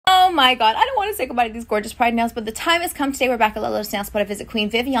Oh my god, I don't want to say goodbye to these gorgeous pride nails, but the time has come today. We're back at Lolo's Nail Spot to visit Queen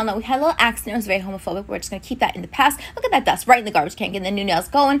Viv. Y'all know we had a little accident. It was very homophobic. We're just going to keep that in the past. Look at that dust right in the garbage can. Getting the new nails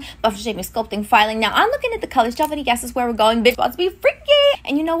going. Buffer shaping, sculpting, filing. Now, I'm looking at the colors. Do you have any guesses where we're going? Bitch, about to be freaky.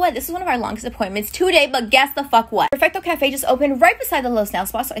 And you know what? This is one of our longest appointments today, but guess the fuck what? Perfecto Cafe just opened right beside the Lolo's Nail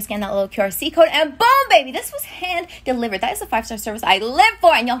Spot, so I scanned that little QRC code, and boom, baby, this was hand delivered. That is a 5-star service I live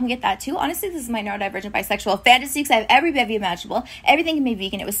for, and y'all can get that too. Honestly, this is my neurodivergent bisexual fantasy because I have every bevy imaginable. Everything can be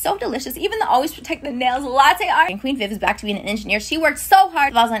vegan. It was so delicious. Even the always protect the nails latte art. And Queen Viv is back to being an engineer. She worked so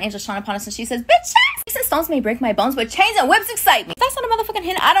hard. Val's angel shone upon us, and she says, bitch, yes! Stones may break my bones, but chains and whips excite me. If that's not a motherfucking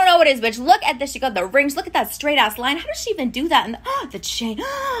hint, I don't know what is, bitch. Look at this. She got the rings. Look at that straight ass line. How does she even do that? And the chain.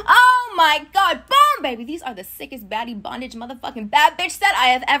 Oh my god. Boom, baby. These are the sickest baddie bondage motherfucking bad bitch set I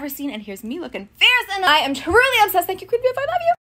have ever seen. And here's me looking fierce, and I am truly obsessed. Thank you, Queen Viv. I love you.